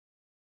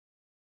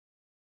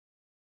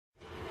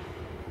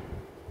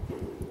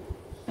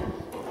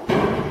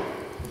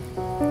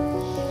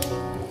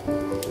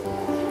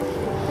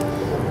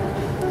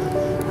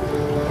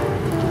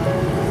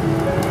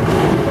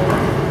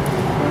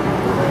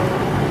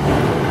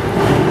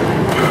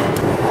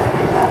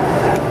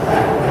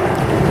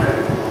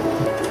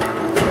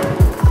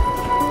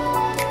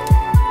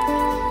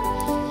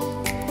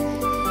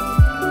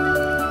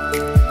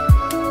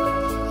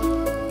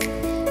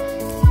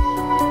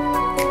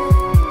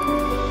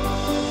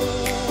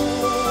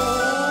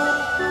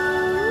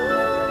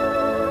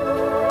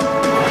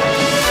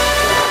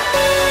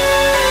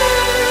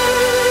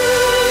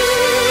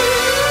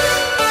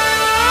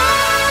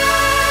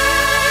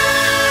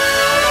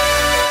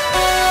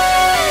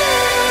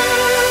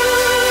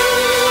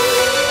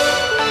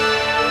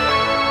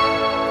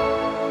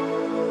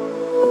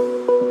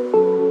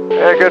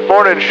good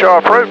morning, Shaw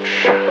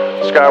Approach.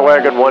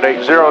 Skywagon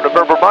 180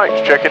 November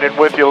Mike's checking in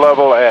with you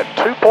level at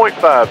 2.5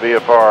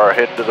 VFR,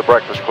 heading to the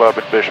Breakfast Club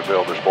in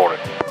Bishopville this morning.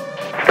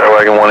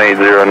 Skywagon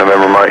 180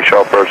 November Mike,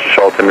 Shaw Approach to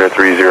Shaw Timber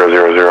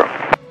 3000.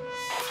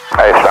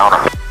 Hey,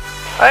 Sona.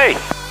 Hey,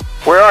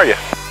 where are you?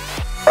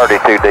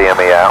 32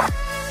 DME out.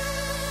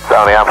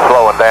 Tony, I'm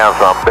slowing down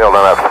so I'm building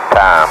up some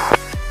time.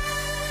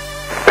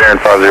 Baron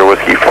 50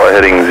 Whiskey,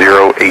 flight heading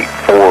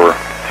 084,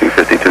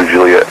 252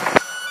 Juliet.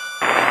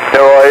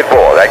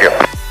 084, thank you.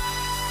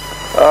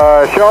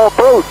 Shaw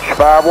Approach,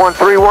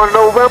 5131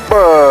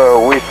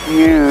 November, with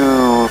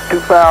you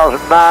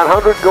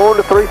 2,900 going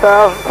to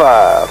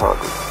 3,500.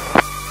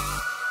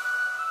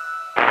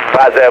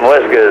 57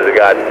 Whiskers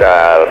got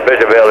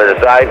Bishopville in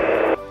sight.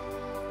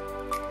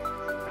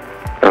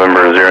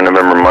 November 0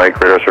 November Mike,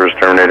 radar service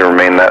terminated,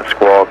 remain that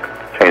squawk.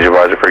 Change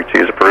advisor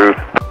frequency is approved.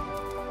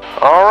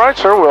 All right,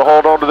 sir, we'll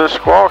hold on to this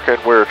squawk and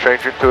we're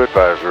changing to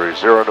advisory.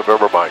 0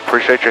 November Mike.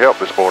 Appreciate your help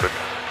this morning.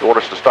 You want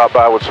us to stop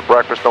by with some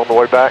breakfast on the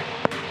way back?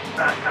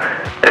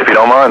 If you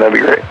don't mind, that'd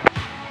be great.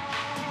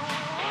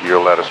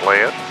 You'll let us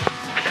land?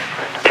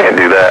 Can't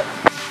do that.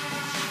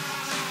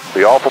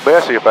 Be awful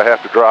messy if I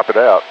have to drop it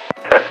out.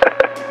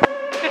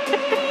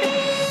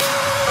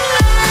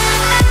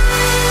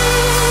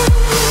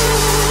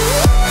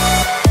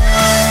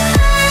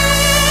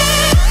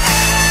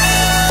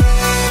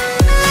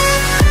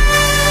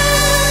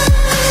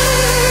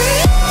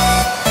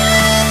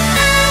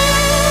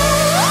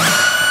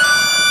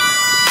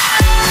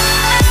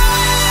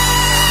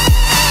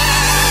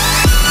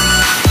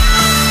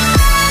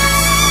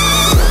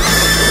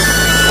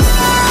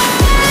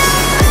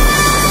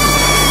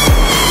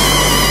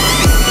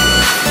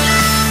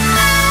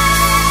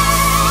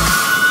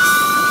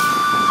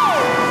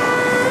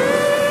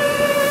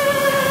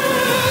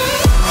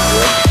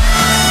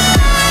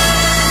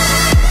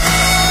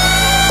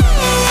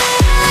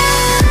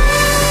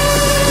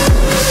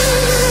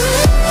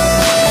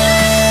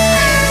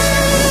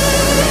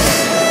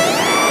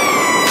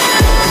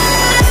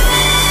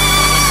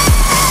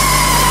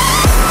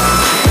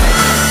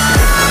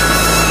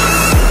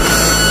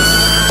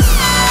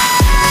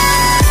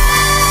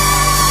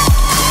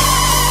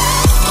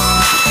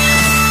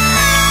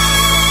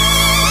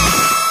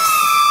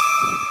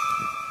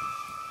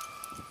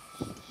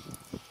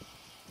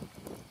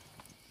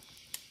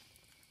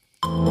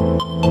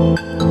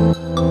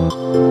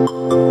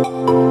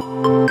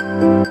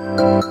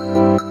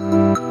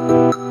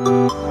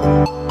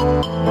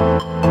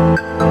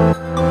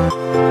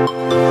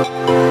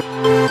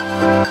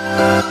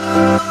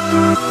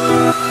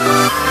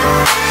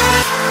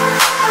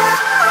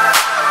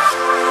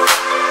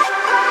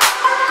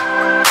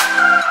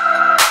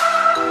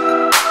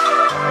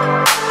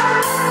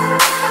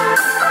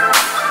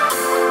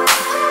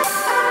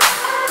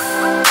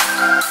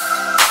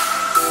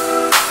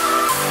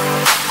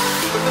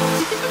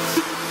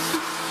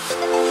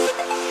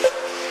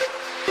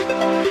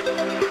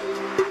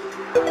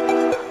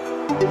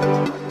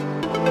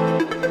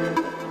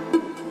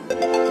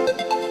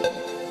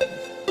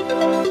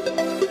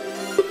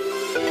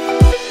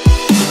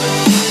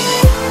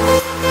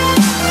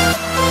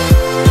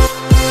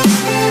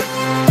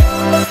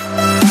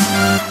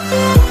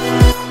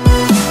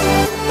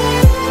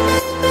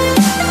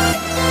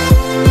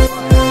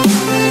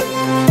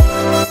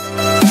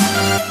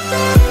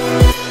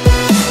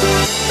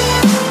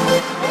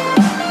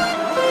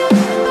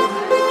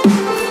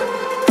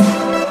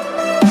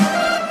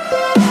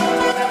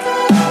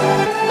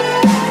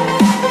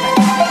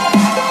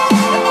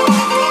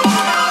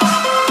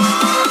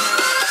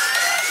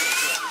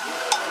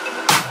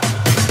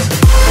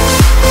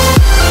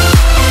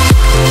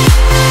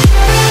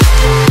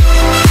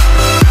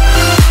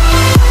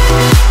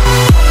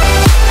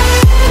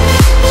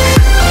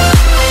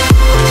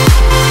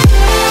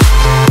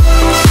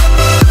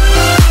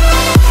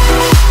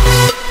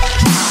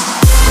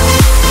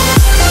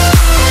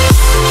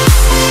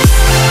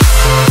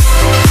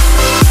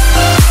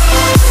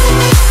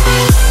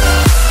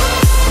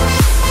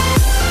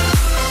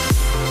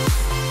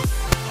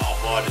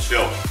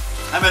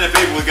 How many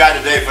people we got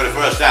today for the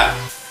first time?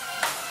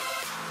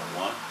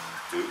 1,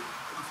 2.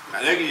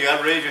 I think you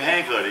gotta raise your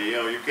hand, Cuddy. You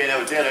know, you can't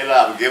ever tell they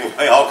liable to give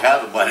away all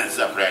kinds of money and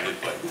stuff around this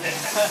place.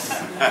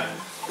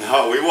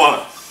 No, we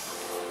wanna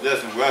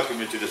listen, welcome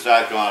you to the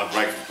South Carolina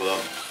Breakfast Club.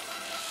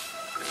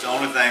 It's the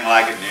only thing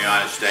like it in the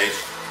United States.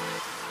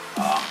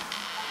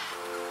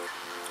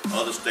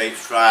 Other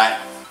states try it,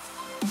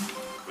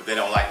 but they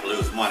don't like to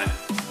lose money.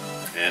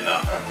 And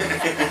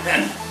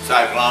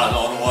South Carolina's the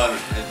only one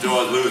that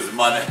enjoys losing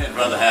money and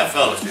rather have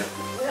fellowship.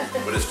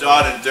 But it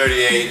started in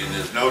 '38 and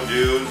there's no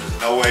dues,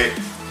 there's no way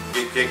to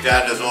get kicked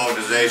out of this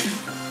organization.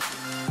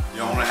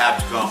 You only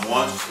have to come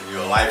once and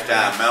you're a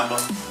lifetime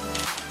member.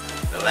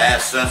 The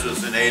last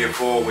census in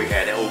 '84 we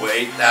had over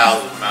 8,000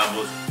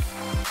 members.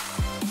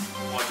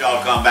 I want y'all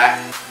to come back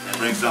and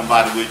bring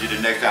somebody with you the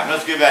next time.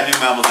 Let's give our new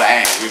members a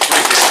hand. We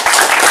appreciate it.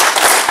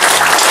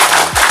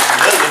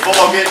 This is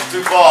before getting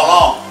too far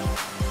along.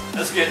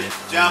 Let's get the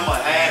gentleman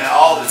a hand and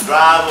all the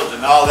drivers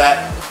and all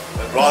that.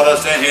 But brought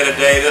us in here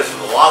today. This is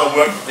a lot of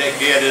work to take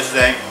care of this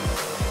thing,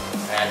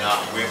 and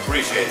we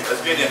appreciate it.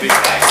 Let's get in a big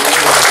thanks.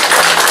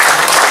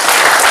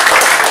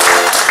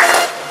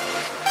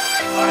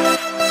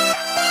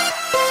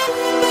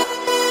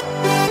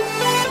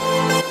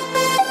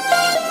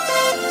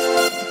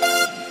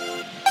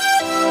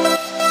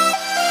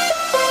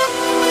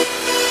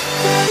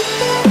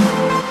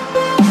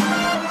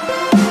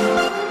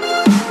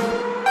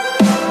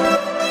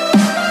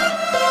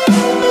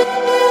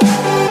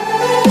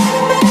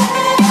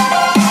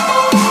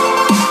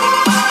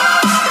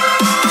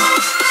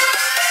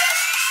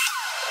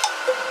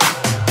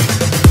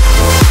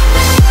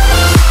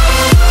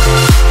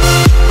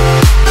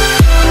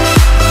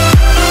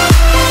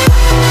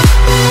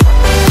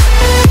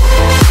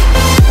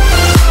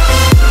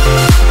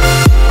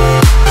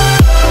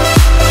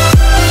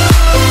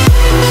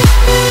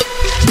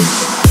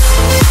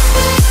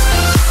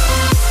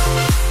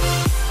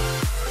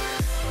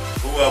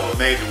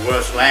 Made the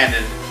worst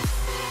landing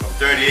from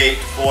 38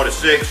 to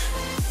 46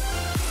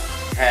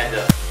 had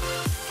to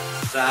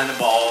sign the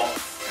ball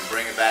and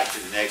bring it back to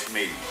the next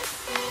meeting.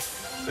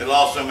 They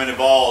lost so many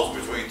balls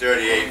between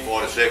 38 and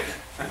 46,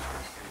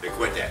 they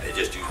quit that. They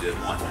just used this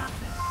one.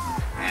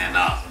 And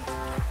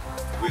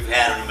we've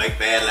had them to make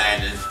bad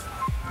landings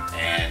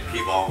and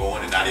keep on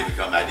going and not even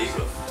come back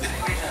deeper.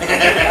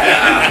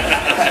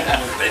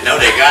 They know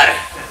they got it.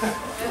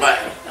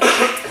 But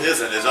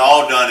listen, it's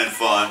all done in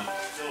fun.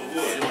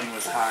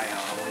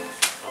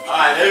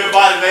 Alright,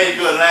 everybody made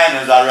good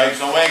landings, I reckon,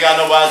 so we ain't got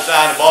nobody to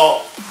sign the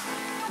ball.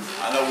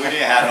 I know we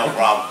didn't have no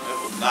problem. It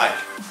was nice.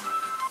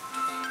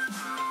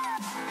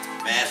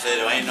 Man said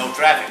there ain't no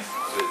traffic,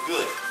 so it's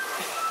good.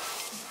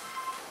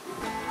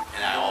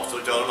 And I also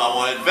told him I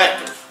wanted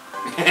vectors.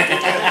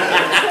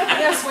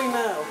 Yes, we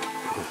know.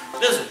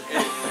 Listen,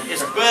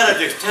 it's better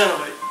to tell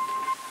him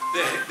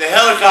the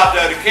helicopter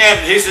at the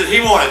camp, he said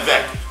he wanted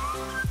vectors.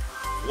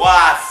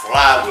 Why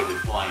fly with the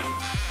plane?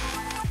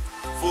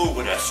 Fool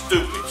with that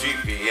stupid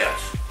GPS.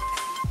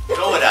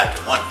 Throw it out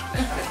the window.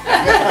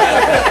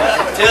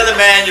 Tell the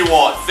man you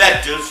want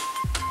vectors,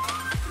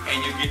 and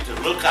you get to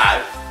look out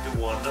the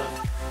window.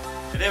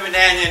 And every now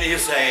and then he'll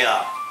say,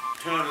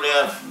 turn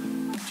left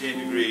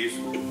 10 degrees.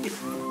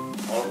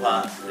 All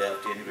about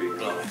left 10 degrees.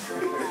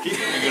 You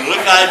can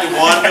look out the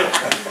window.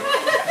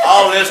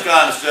 All this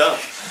kind of stuff.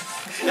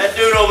 That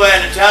dude over there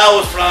in the tower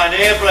was flying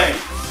the airplane.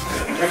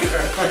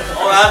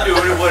 All I'm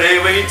doing is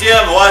whatever he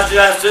tell me. Why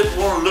should I sit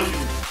and want to look at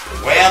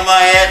where am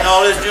I at and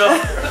all this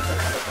junk?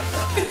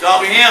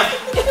 Talk to him.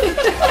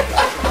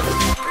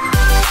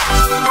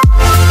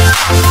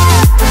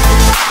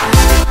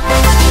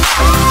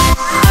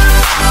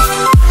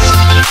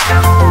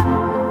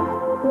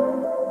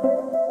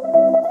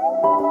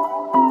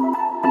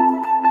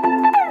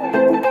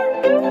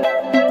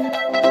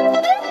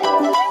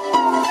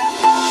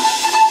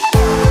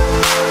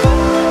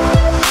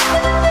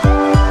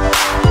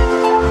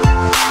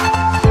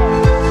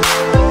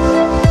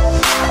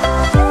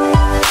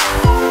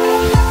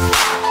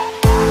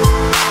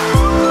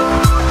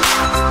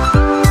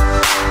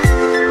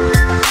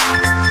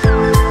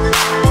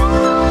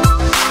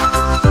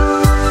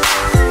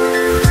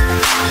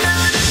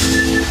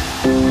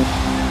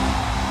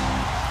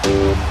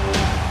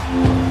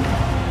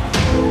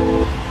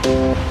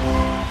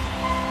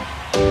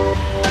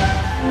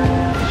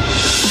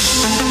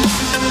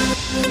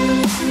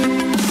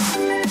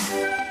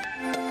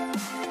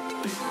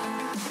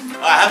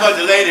 How about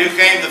the lady who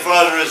came to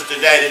flurries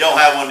today? They don't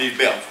have one of these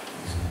belts.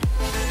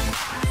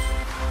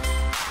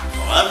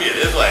 Columbia,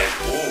 this lady.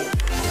 Ooh.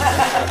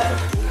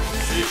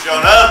 She's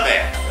showing up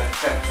there.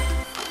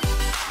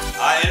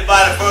 Alright,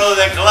 anybody further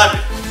than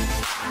Columbia?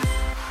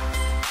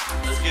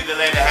 Let's give the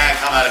lady a hand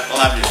come out of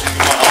Columbia. She's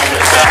going home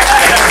with stuff.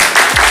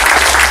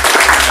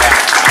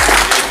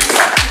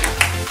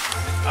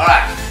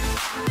 Alright.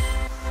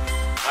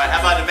 Alright, how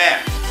about the man?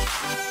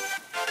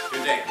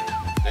 Today.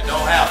 They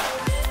don't have one.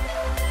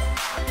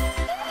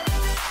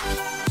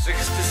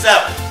 67.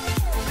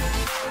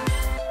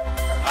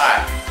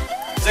 Alright.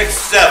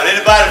 67.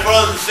 Anybody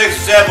further than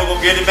 67, we're going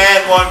to get the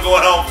man one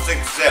going home for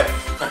 67.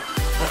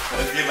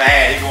 Let's give him a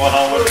hand. He's going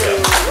home with him.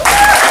 So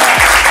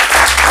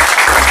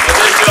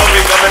this show will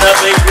be coming up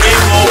in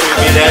Greenville.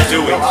 We'll be there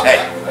 2 weeks. Hey,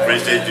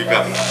 appreciate you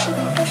coming.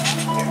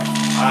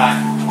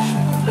 Alright.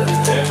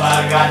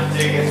 Everybody got the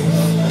tickets.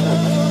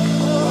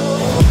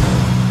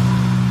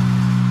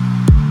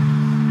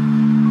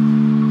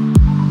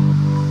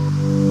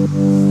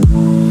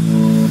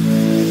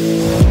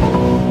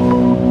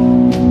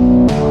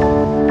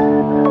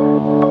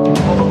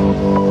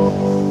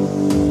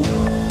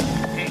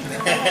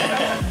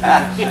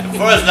 The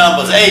first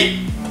number's 8.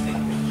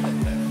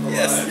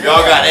 Yes.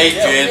 Y'all got 8,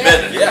 you're in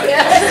business. Yeah.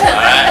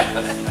 Alright.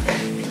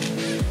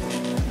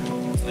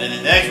 Then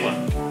the next one.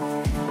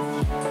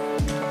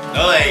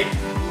 Another 8.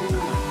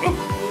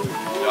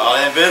 Y'all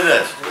in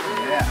business.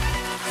 Yeah.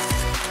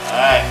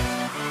 Alright.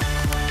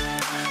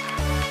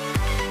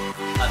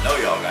 I know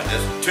y'all got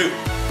this one. 2.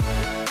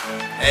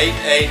 8,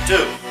 8, 2.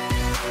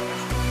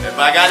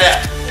 Everybody got that?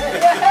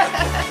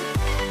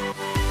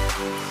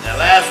 Now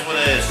last one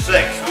is 6.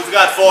 Who's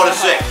got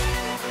 46?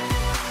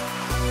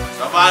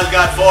 Somebody's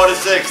got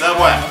 46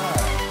 somewhere.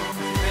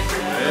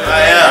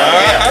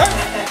 Yeah.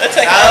 Let's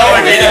take Now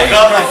we need to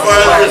come no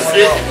further to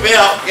get the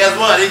bill. Guess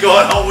what? He's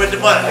going home with the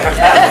money.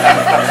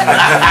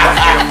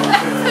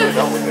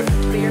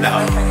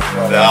 No,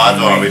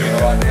 that's all we do.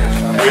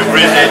 We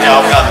appreciate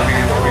y'all coming.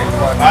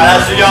 All right,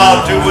 I'll see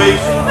y'all in 2 weeks.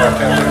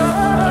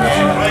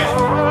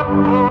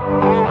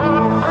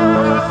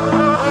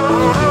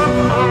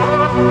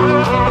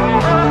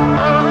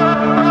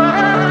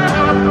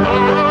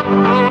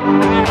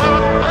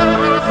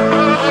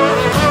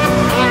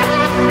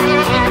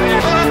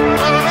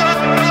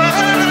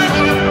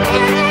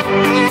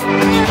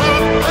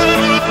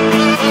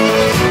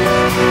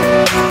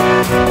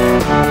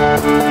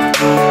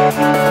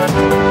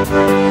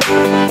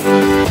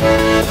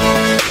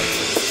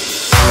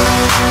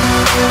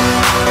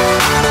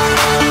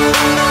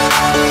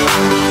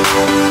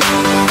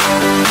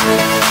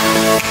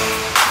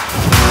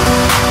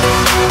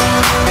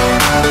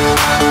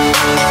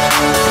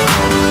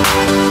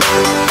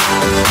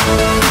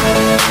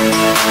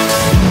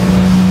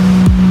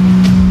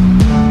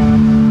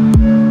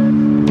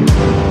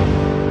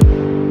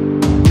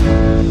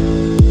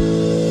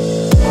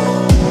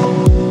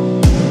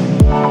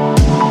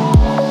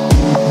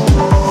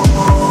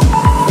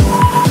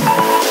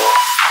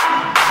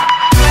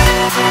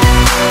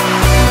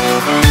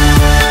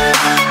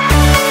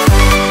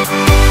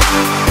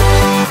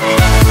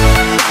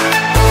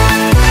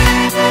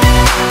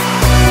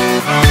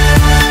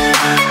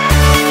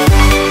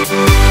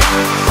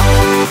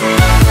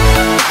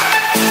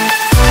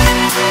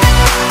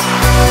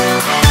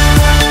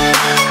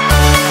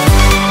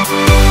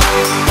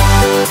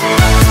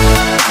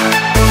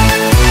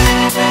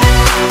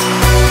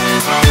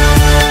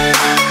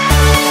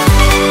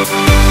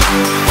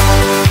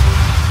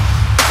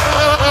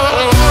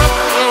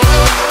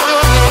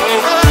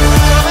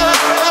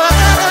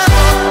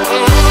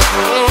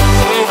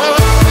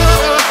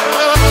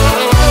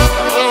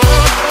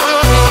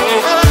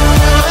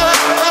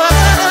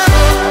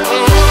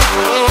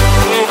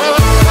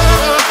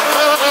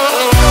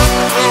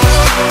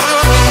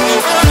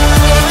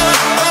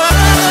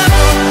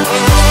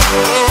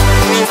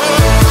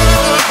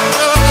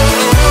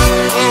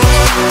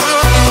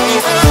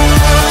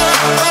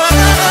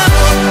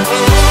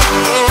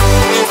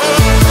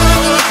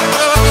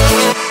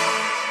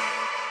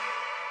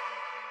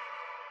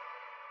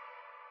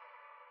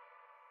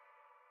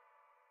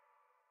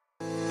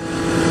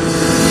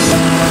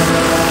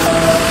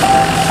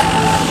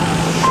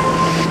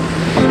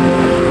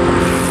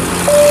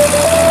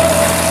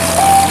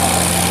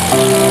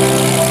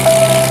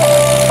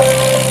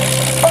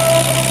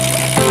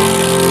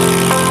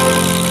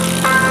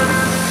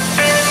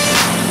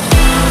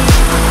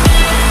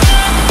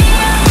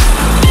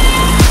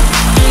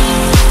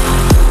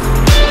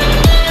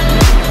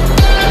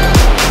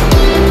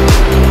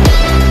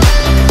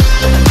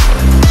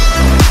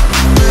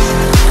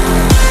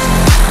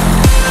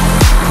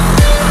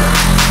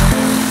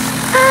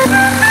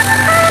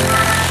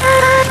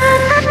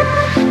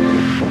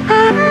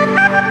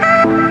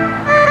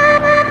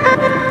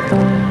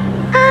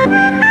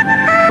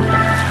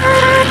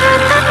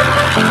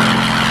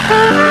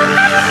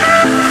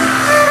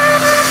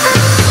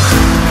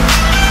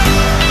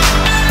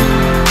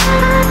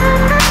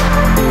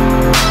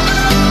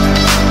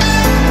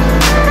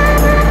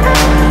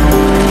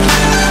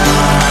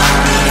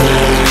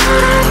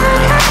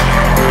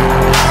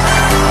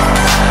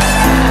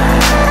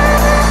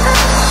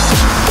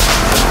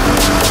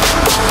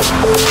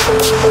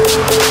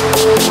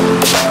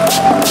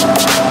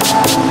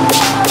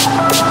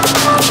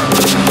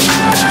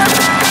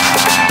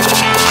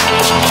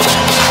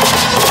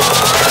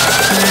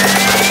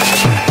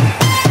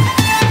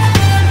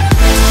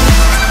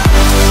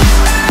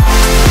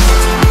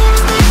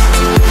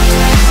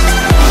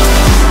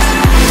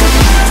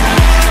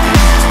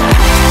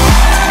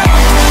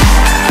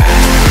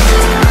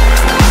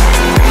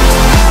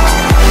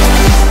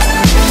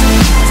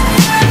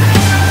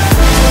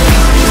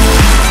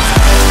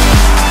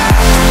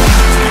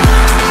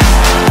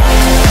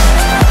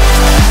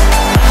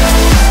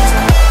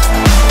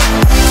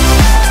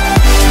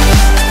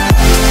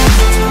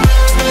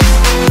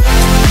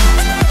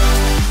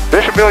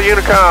 Bishopville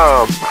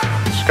Unicom,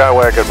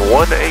 Skywagon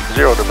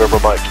 180 November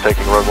Mike's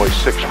taking runway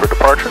 6 for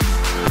departure.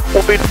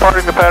 We'll be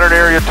departing the pattern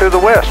area to the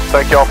west.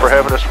 Thank y'all for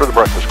having us for the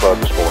Breakfast Club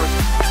this morning.